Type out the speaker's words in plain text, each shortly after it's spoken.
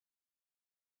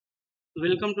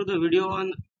Welcome to the video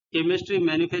on chemistry,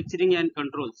 manufacturing and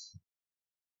controls.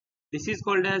 This is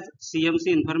called as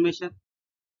CMC information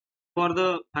for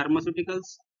the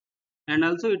pharmaceuticals and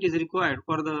also it is required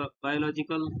for the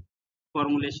biological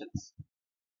formulations.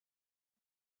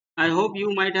 I hope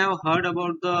you might have heard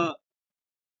about the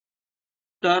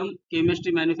term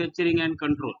chemistry, manufacturing and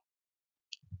control,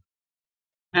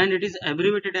 and it is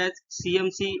abbreviated as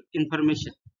CMC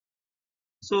information.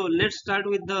 So let's start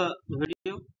with the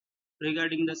video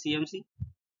regarding the CMC.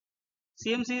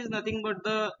 CMC is nothing but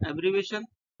the abbreviation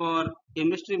for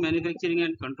chemistry, manufacturing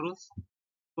and controls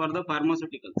for the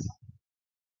pharmaceuticals.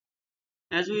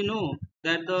 As we know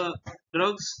that the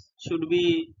drugs should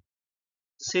be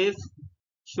safe,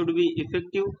 should be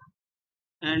effective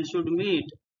and should meet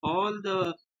all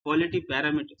the quality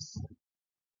parameters.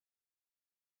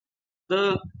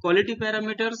 The quality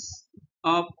parameters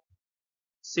of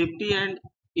safety and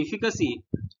efficacy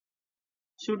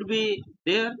should be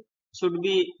there, should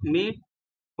be met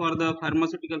for the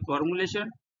pharmaceutical formulation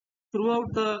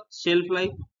throughout the shelf life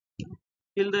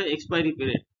till the expiry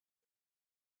period.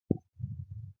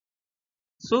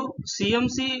 So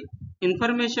CMC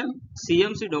information,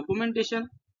 CMC documentation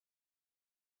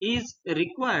is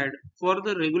required for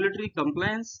the regulatory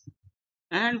compliance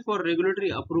and for regulatory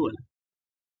approval.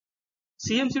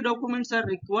 CMC documents are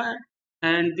required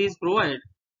and these provide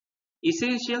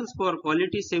essentials for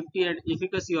quality, safety and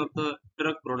efficacy of the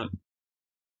drug product.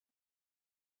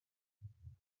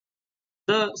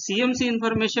 The CMC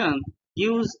information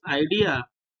gives idea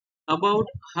about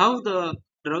how the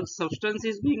drug substance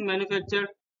is being manufactured,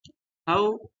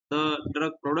 how the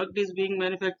drug product is being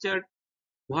manufactured,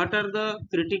 what are the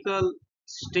critical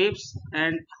steps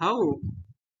and how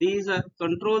these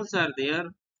controls are there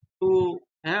to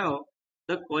have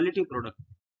the quality product,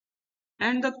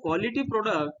 and the quality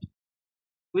product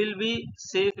will be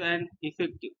safe and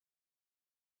effective.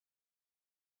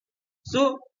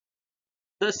 So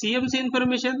the CMC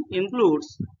information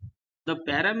includes the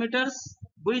parameters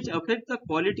which affect the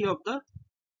quality of the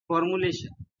formulation.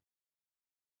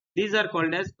 These are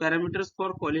called as parameters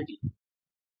for quality.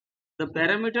 The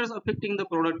parameters affecting the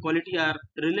product quality are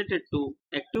related to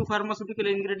active pharmaceutical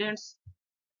ingredients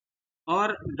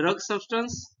or drug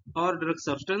substance or drug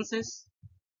substances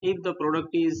if the product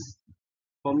is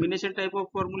combination type of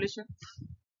formulation.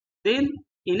 Then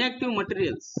inactive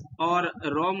materials or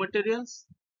raw materials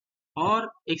or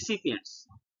excipients,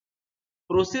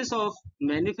 process of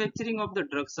manufacturing of the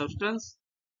drug substance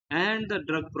and the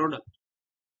drug product,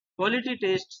 quality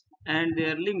tests and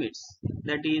their limits,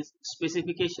 that is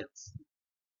specifications,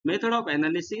 method of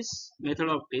analysis, method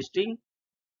of testing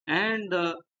and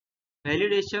the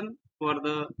validation for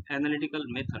the analytical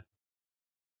method.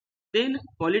 Then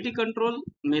quality control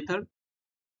method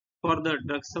for the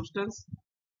drug substance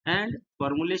and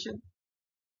formulation.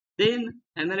 Then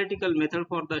analytical method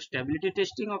for the stability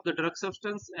testing of the drug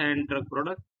substance and drug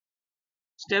product,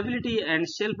 stability and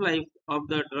shelf life of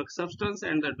the drug substance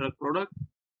and the drug product,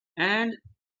 and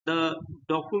the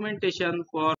documentation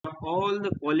for all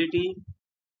the quality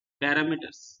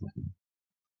parameters.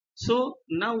 So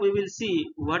now we will see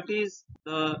what is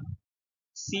the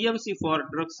CMC for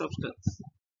drug substance.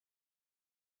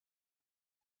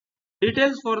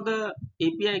 Details for the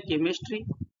API chemistry,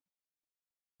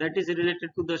 that is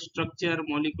related to the structure,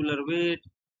 molecular weight,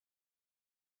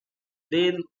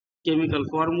 then chemical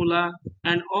formula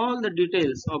and all the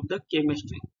details of the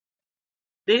chemistry.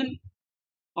 Then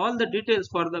all the details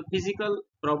for the physical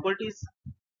properties,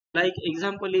 like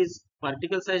example is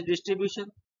particle size distribution,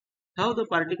 how the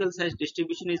particle size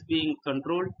distribution is being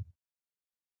controlled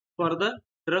for the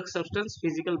drug substance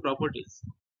physical properties.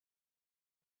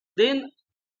 Then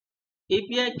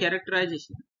API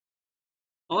characterization,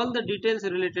 all the details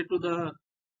related to the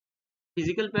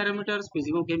physical parameters,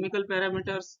 physicochemical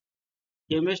parameters,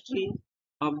 chemistry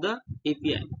of the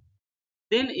API.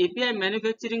 Then API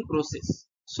manufacturing process,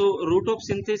 so route of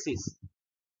synthesis,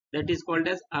 that is called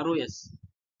as ROS,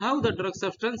 how the drug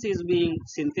substance is being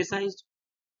synthesized,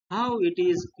 how it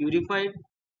is purified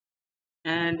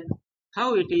and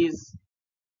how it is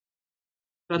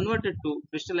converted to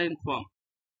crystalline form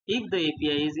if the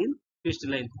API is in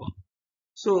crystalline form.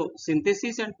 So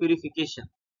synthesis and purification.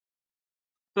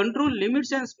 Control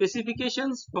limits and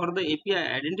specifications for the API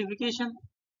identification,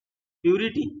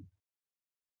 purity,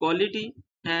 quality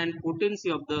and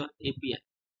potency of the API.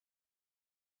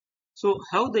 So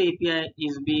how the API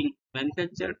is being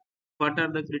manufactured, what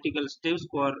are the critical steps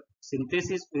for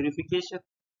synthesis, purification,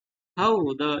 how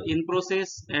the in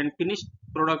process and finished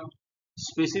product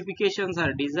specifications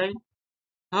are designed,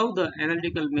 how the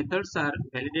analytical methods are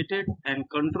validated and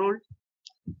controlled.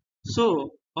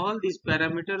 So All these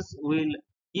parameters will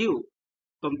give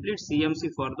complete CMC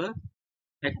for the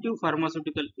active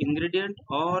pharmaceutical ingredient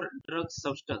or drug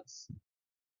substance.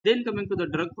 Then coming to the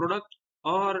drug product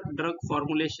or drug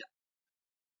formulation.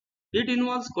 It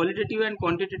involves qualitative and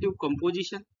quantitative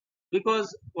composition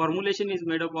because formulation is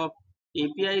made up of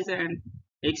APIs and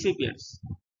excipients.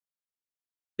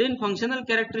 Then functional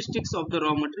characteristics of the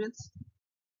raw materials.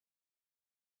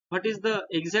 What is the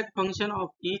exact function of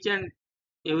each and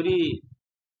every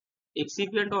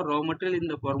excipient or raw material in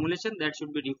the formulation, that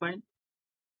should be defined.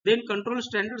 Then control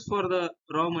standards for the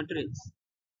raw materials.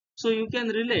 So you can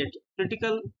relate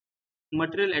critical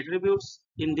material attributes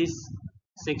in this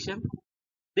section.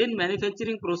 Then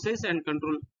manufacturing process and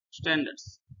control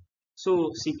standards.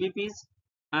 So CPPs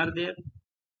are there.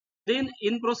 Then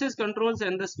in process controls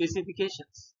and the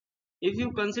specifications. If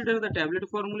you consider the tablet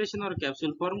formulation or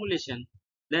capsule formulation,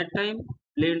 that time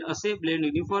blend assay, blend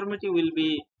uniformity will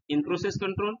be in process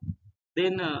control.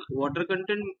 Then water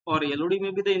content or LOD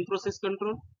may be the in process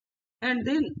control, and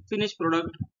then finished product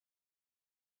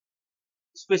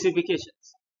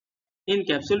specifications. In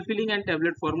capsule filling and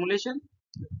tablet formulation,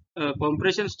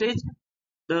 compression stage,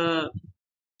 the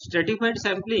stratified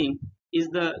sampling is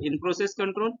the in process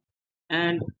control,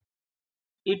 and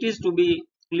it is to be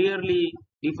clearly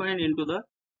defined into the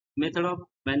method of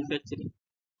manufacturing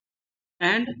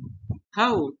and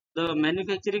how the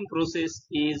manufacturing process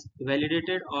is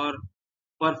validated or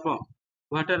performed.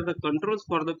 What are the controls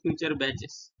for the future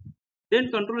batches?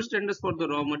 Then control standards for the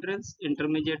raw materials,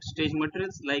 intermediate stage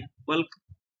materials like bulk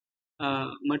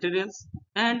materials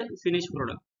and finished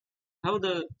product. How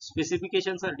the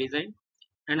specifications are designed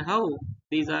and how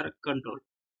these are controlled.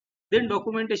 Then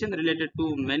documentation related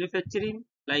to manufacturing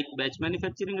like batch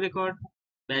manufacturing record,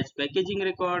 batch packaging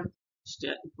record,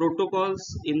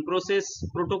 protocols, in process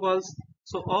protocols.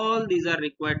 So all these are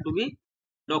required to be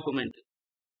documented.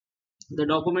 The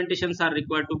documentations are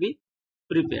required to be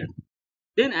prepared.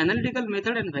 Then analytical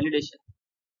method and validation.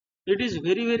 It is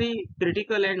very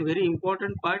critical and very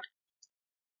important part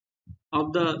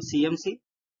of the CMC.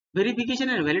 Verification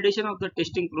and validation of the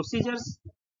testing procedures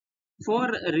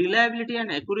for reliability and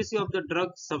accuracy of the drug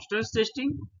substance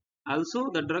testing,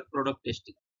 also the drug product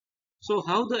testing. So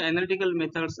how the analytical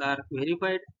methods are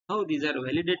verified, how these are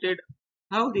validated,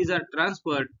 how these are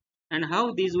transferred, and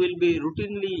how these will be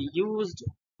routinely used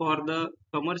for the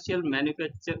commercial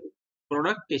manufacture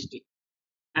product testing.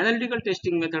 Analytical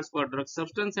testing methods for drug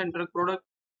substance and drug product,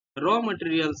 raw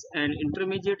materials and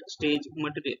intermediate stage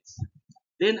materials.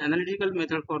 Then analytical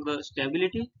method for the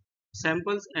stability,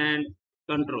 samples and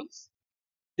controls.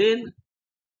 Then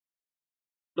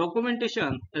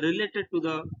documentation related to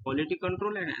the quality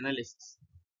control and analysis.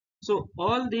 So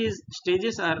all these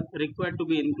stages are required to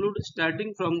be included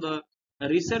starting from the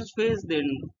research phase, then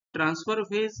transfer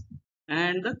phase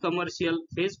and the commercial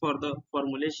phase for the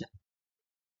formulation.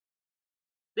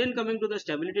 Then coming to the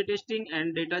stability testing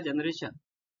and data generation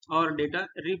or data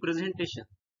representation.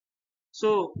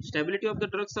 So stability of the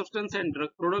drug substance and drug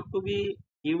product to be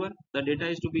given, the data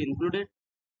is to be included,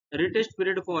 retest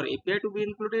period for API to be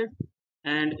included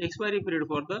and expiry period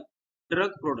for the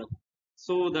drug product.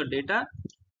 So the data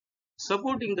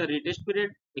supporting the retest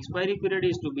period, expiry period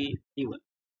is to be given.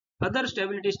 Other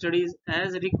stability studies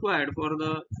as required for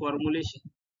the formulation.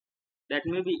 That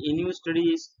may be in-use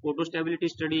studies, photostability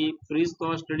study, freeze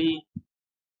thaw study,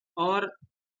 or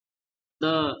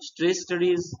the stress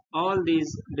studies. All these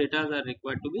data are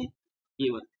required to be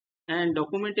given, and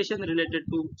documentation related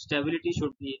to stability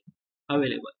should be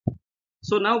available.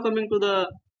 So now coming to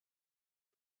the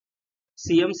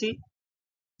CMC,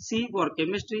 C for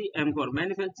chemistry, M for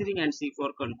manufacturing, and C for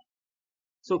control.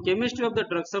 So chemistry of the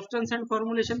drug substance and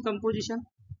formulation composition,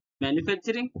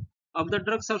 manufacturing of the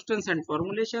drug substance and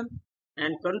formulation,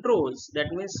 and controls,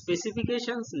 that means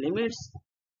specifications, limits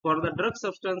for the drug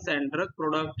substance and drug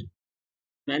product,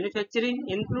 manufacturing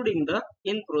including the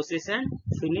in process and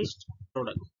finished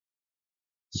product.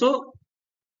 So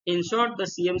in short, the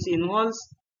CMC involves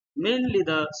mainly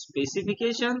the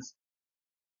specifications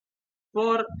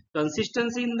for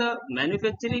consistency in the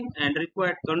manufacturing and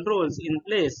required controls in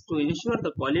place to ensure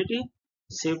the quality,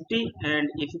 safety and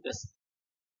efficacy.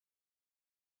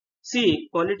 C.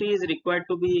 Quality is required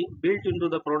to be built into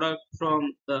the product from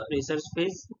the research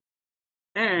phase,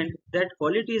 and that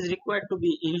quality is required to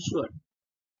be ensured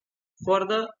for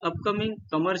the upcoming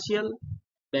commercial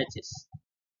batches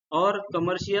or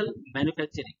commercial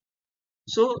manufacturing.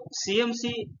 So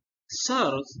CMC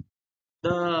serves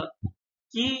the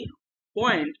key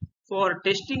point for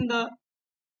testing the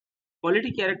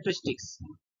quality characteristics,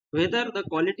 whether the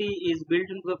quality is built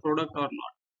into the product or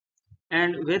not,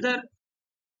 and whether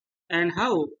and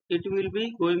how it will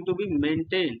be going to be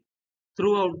maintained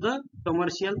throughout the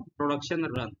commercial production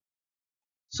run.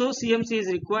 So CMC is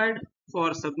required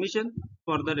for submission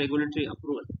for the regulatory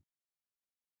approval.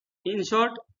 In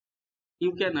short,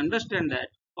 you can understand that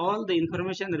all the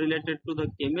information related to the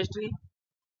chemistry,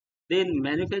 then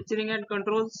manufacturing and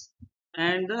controls,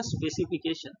 and the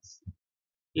specifications.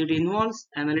 It involves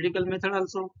analytical method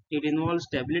also, it involves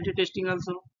stability testing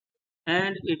also,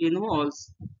 and it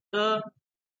involves the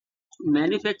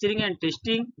manufacturing and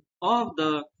testing of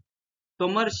the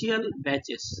commercial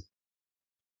batches.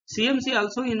 CMC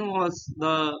also involves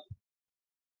the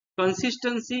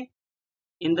consistency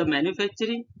in the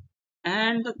manufacturing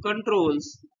and the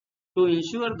controls to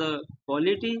ensure the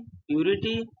quality,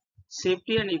 purity,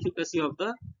 safety and efficacy of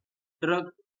the drug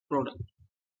product.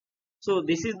 So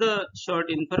this is the short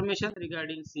information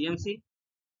regarding CMC.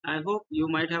 I hope you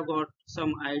might have got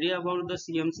some idea about the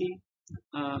CMC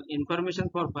information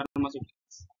for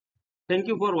pharmaceuticals. Thank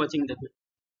you for watching the video.